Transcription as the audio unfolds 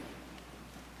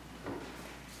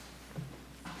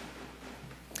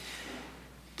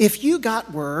If you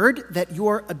got word that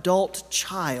your adult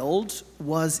child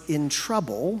was in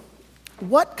trouble,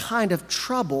 what kind of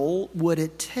trouble would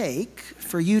it take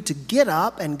for you to get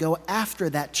up and go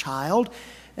after that child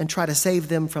and try to save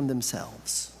them from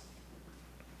themselves?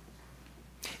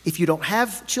 If you don't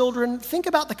have children, think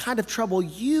about the kind of trouble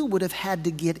you would have had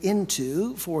to get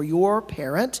into for your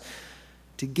parent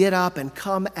to get up and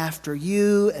come after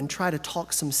you and try to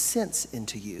talk some sense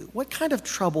into you. What kind of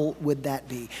trouble would that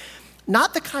be?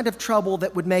 Not the kind of trouble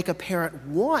that would make a parent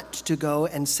want to go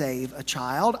and save a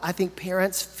child. I think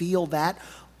parents feel that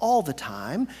all the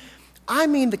time. I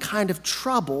mean the kind of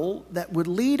trouble that would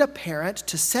lead a parent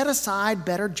to set aside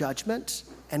better judgment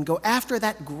and go after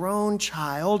that grown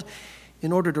child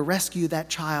in order to rescue that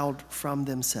child from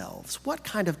themselves. What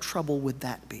kind of trouble would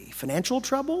that be? Financial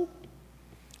trouble?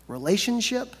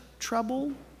 Relationship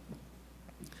trouble?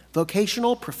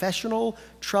 Vocational, professional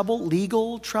trouble,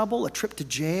 legal trouble, a trip to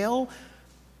jail,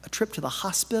 a trip to the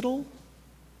hospital?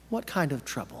 What kind of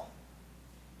trouble?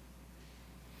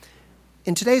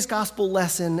 In today's gospel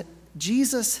lesson,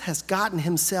 Jesus has gotten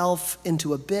himself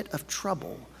into a bit of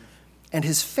trouble, and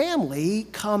his family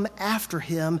come after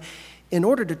him in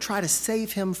order to try to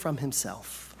save him from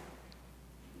himself.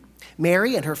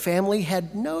 Mary and her family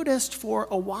had noticed for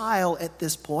a while at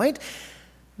this point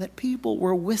that people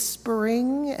were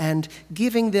whispering and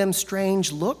giving them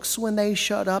strange looks when they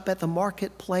showed up at the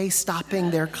marketplace,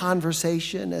 stopping their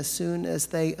conversation as soon as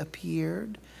they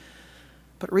appeared.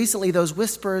 But recently those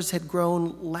whispers had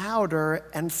grown louder,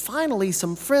 and finally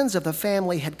some friends of the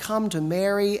family had come to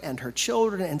Mary and her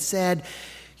children and said,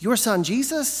 "Your son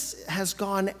Jesus has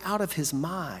gone out of his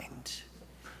mind.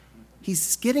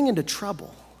 He's getting into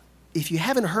trouble. If you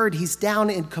haven't heard, he's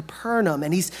down in Capernaum,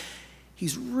 and he's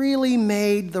really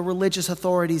made the religious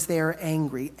authorities there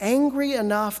angry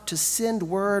enough to send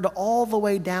word all the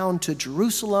way down to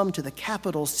Jerusalem, to the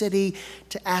capital city,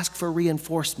 to ask for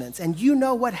reinforcements. And you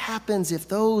know what happens if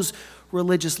those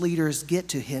religious leaders get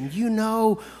to him. You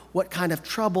know what kind of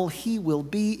trouble he will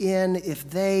be in if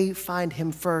they find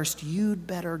him first. You'd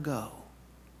better go."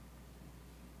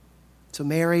 So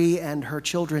Mary and her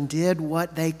children did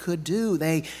what they could do.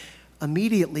 They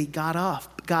immediately got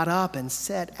up and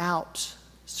set out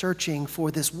searching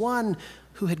for this one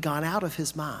who had gone out of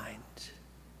his mind.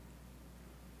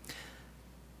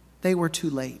 They were too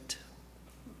late.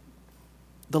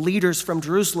 The leaders from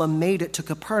Jerusalem made it to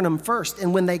Capernaum first,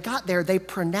 and when they got there, they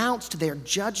pronounced their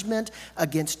judgment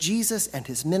against Jesus and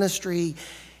his ministry.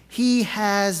 He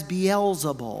has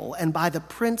Beelzebul, and by the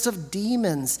prince of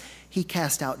demons, he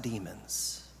cast out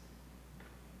demons.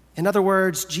 In other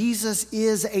words, Jesus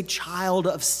is a child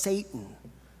of Satan,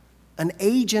 an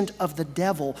agent of the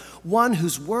devil, one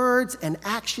whose words and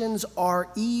actions are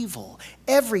evil.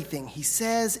 Everything he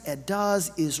says and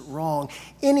does is wrong.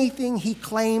 Anything he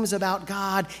claims about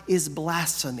God is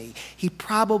blasphemy. He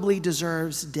probably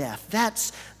deserves death.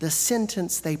 That's the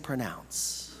sentence they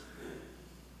pronounce.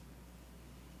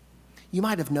 You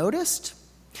might have noticed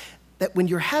that when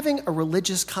you're having a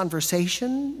religious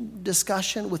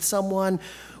discussion with someone,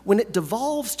 when it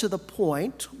devolves to the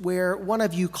point where one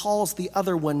of you calls the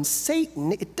other one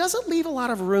Satan, it doesn't leave a lot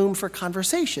of room for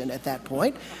conversation at that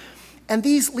point. And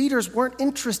these leaders weren't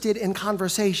interested in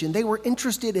conversation. They were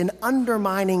interested in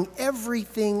undermining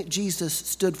everything Jesus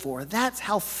stood for. That's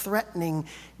how threatening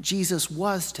Jesus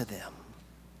was to them.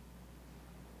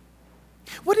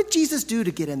 What did Jesus do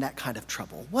to get in that kind of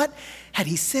trouble? What had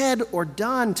he said or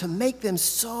done to make them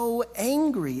so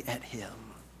angry at him?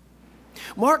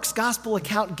 Mark's gospel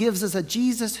account gives us a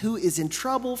Jesus who is in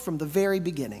trouble from the very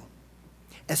beginning.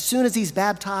 As soon as he's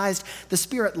baptized, the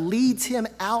Spirit leads him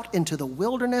out into the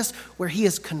wilderness where he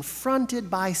is confronted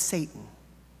by Satan.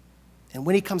 And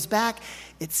when he comes back,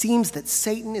 it seems that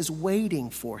Satan is waiting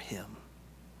for him.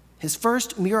 His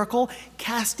first miracle,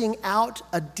 casting out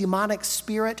a demonic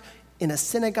spirit in a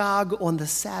synagogue on the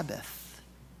Sabbath.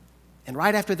 And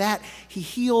right after that, he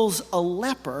heals a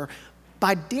leper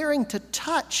by daring to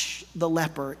touch the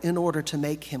leper in order to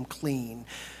make him clean.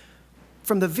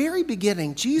 From the very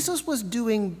beginning, Jesus was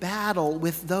doing battle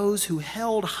with those who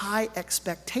held high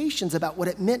expectations about what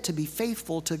it meant to be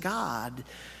faithful to God.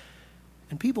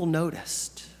 And people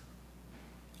noticed.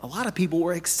 A lot of people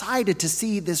were excited to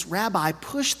see this rabbi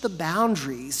push the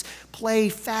boundaries, play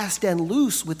fast and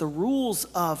loose with the rules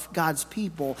of God's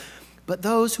people. But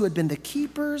those who had been the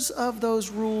keepers of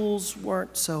those rules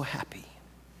weren't so happy.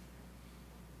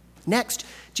 Next,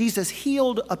 Jesus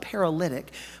healed a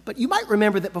paralytic. But you might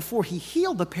remember that before he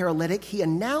healed the paralytic, he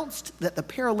announced that the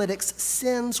paralytic's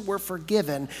sins were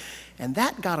forgiven. And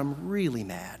that got him really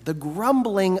mad. The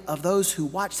grumbling of those who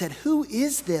watched said, "Who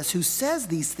is this who says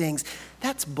these things?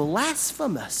 That's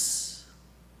blasphemous."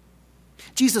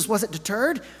 Jesus wasn't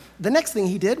deterred. The next thing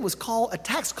he did was call a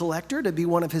tax collector to be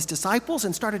one of his disciples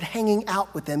and started hanging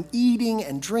out with them, eating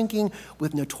and drinking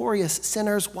with notorious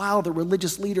sinners while the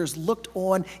religious leaders looked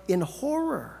on in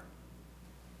horror.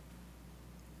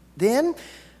 Then,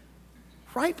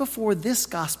 right before this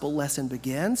gospel lesson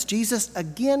begins, Jesus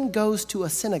again goes to a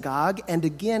synagogue, and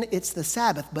again it's the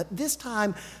Sabbath, but this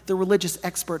time the religious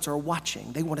experts are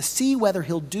watching. They want to see whether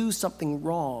he'll do something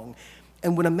wrong.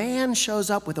 And when a man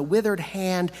shows up with a withered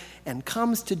hand and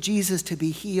comes to Jesus to be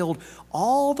healed,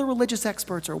 all the religious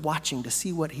experts are watching to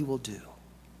see what he will do.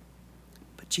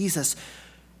 But Jesus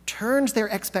turns their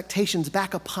expectations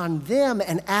back upon them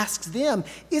and asks them,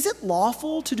 "Is it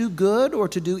lawful to do good or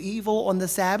to do evil on the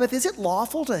Sabbath? Is it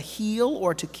lawful to heal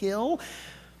or to kill?"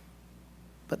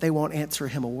 But they won't answer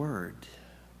him a word.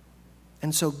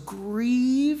 And so,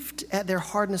 grieved at their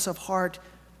hardness of heart,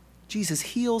 Jesus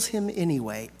heals him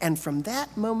anyway. And from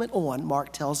that moment on,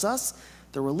 Mark tells us,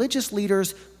 the religious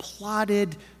leaders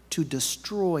plotted to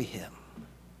destroy him.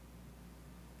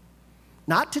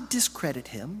 Not to discredit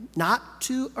him, not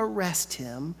to arrest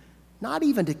him, not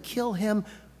even to kill him,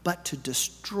 but to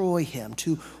destroy him,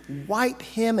 to wipe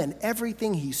him and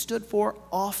everything he stood for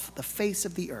off the face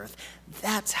of the earth.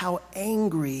 That's how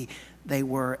angry they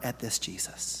were at this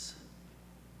Jesus.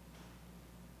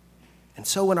 And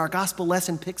so when our gospel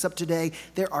lesson picks up today,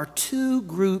 there are two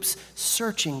groups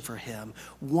searching for him.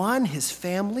 One, his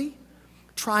family,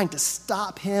 trying to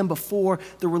stop him before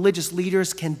the religious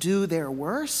leaders can do their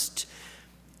worst.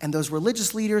 And those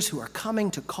religious leaders who are coming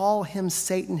to call him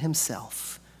Satan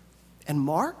himself. And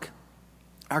Mark,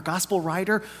 our gospel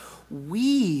writer,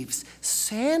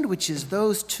 sandwiches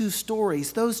those two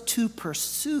stories, those two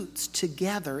pursuits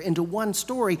together into one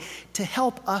story to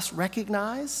help us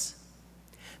recognize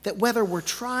that whether we're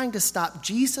trying to stop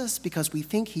Jesus because we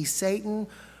think he's Satan,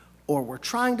 or we're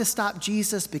trying to stop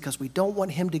Jesus because we don't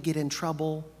want him to get in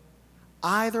trouble,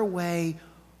 either way,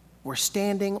 we're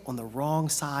standing on the wrong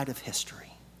side of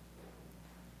history.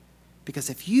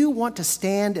 Because if you want to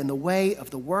stand in the way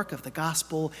of the work of the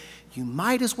gospel, you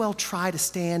might as well try to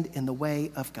stand in the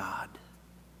way of God.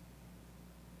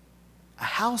 A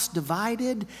house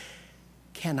divided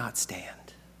cannot stand.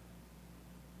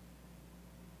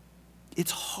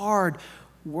 It's hard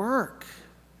work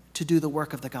to do the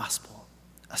work of the gospel,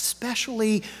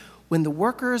 especially when the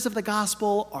workers of the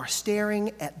gospel are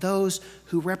staring at those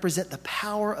who represent the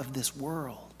power of this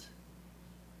world.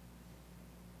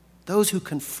 Those who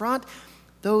confront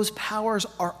those powers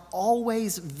are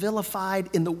always vilified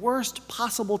in the worst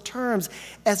possible terms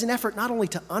as an effort not only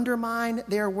to undermine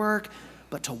their work,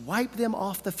 but to wipe them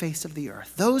off the face of the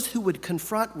earth. Those who would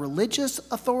confront religious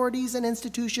authorities and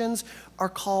institutions are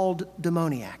called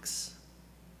demoniacs.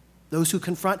 Those who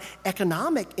confront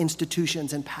economic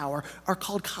institutions and power are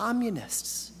called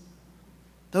communists.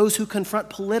 Those who confront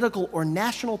political or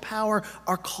national power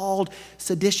are called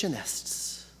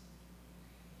seditionists.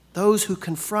 Those who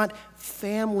confront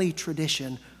family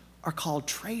tradition are called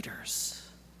traitors.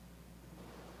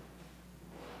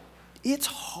 It's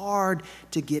hard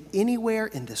to get anywhere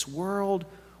in this world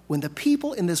when the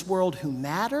people in this world who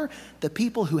matter, the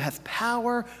people who have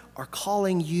power, are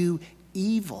calling you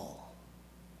evil.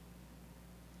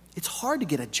 It's hard to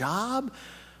get a job,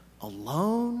 a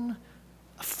loan,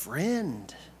 a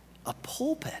friend, a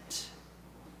pulpit,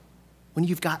 when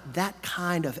you've got that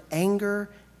kind of anger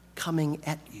coming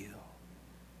at you.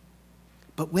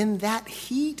 But when that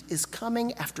heat is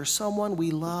coming after someone we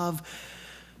love,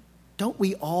 don't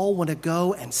we all want to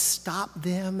go and stop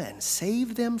them and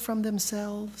save them from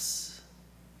themselves?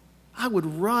 I would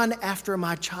run after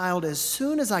my child as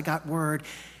soon as I got word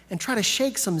and try to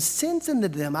shake some sense into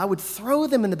them. I would throw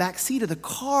them in the back seat of the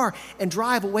car and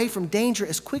drive away from danger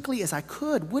as quickly as I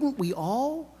could. Wouldn't we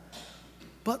all?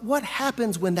 But what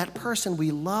happens when that person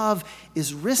we love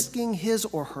is risking his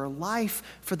or her life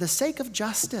for the sake of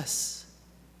justice?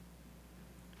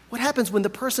 What happens when the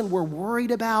person we're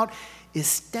worried about is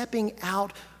stepping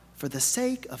out for the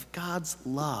sake of God's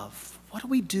love? What do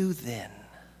we do then?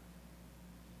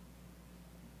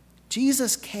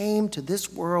 Jesus came to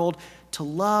this world to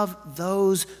love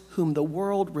those whom the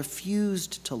world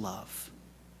refused to love,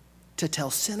 to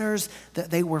tell sinners that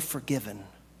they were forgiven,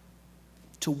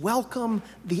 to welcome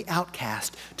the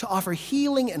outcast, to offer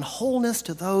healing and wholeness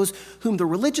to those whom the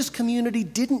religious community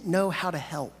didn't know how to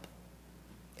help.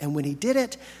 And when he did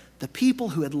it, The people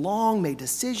who had long made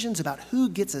decisions about who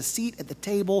gets a seat at the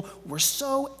table were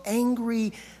so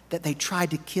angry that they tried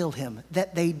to kill him,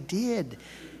 that they did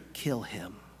kill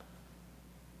him.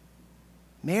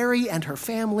 Mary and her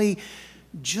family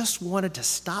just wanted to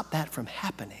stop that from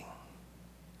happening.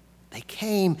 They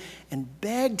came and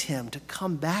begged him to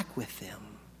come back with them.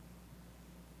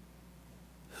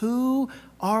 Who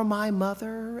are my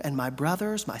mother and my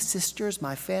brothers, my sisters,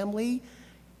 my family?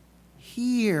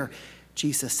 Here,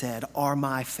 Jesus said, are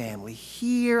my family.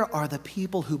 Here are the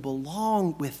people who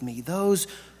belong with me, those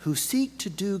who seek to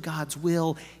do God's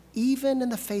will, even in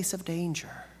the face of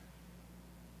danger.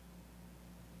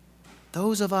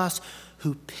 Those of us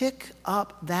who pick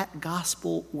up that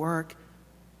gospel work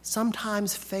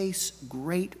sometimes face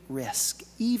great risk.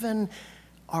 Even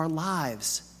our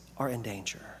lives are in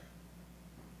danger.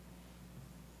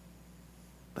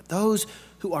 But those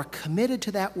who are committed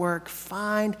to that work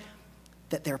find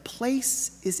that their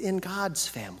place is in God's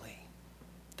family,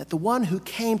 that the one who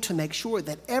came to make sure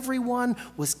that everyone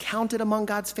was counted among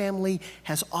God's family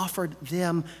has offered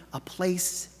them a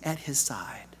place at his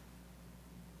side.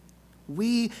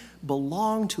 We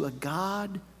belong to a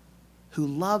God who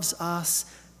loves us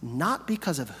not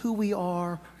because of who we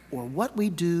are or what we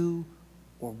do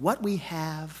or what we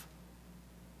have,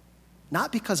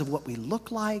 not because of what we look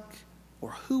like or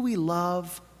who we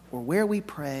love or where we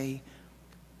pray.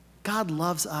 God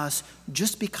loves us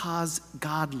just because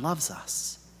God loves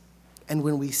us. And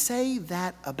when we say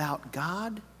that about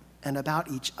God and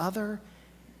about each other,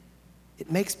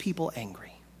 it makes people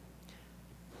angry.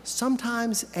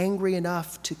 Sometimes angry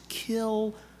enough to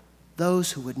kill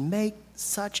those who would make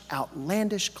such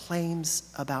outlandish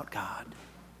claims about God.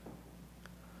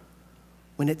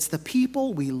 When it's the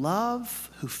people we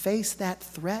love who face that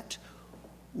threat,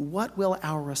 what will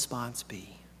our response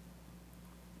be?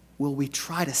 Will we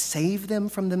try to save them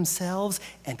from themselves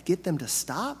and get them to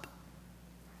stop?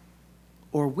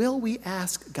 Or will we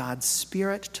ask God's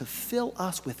Spirit to fill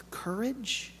us with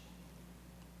courage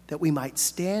that we might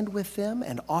stand with them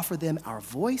and offer them our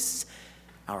voice,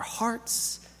 our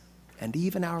hearts, and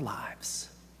even our lives?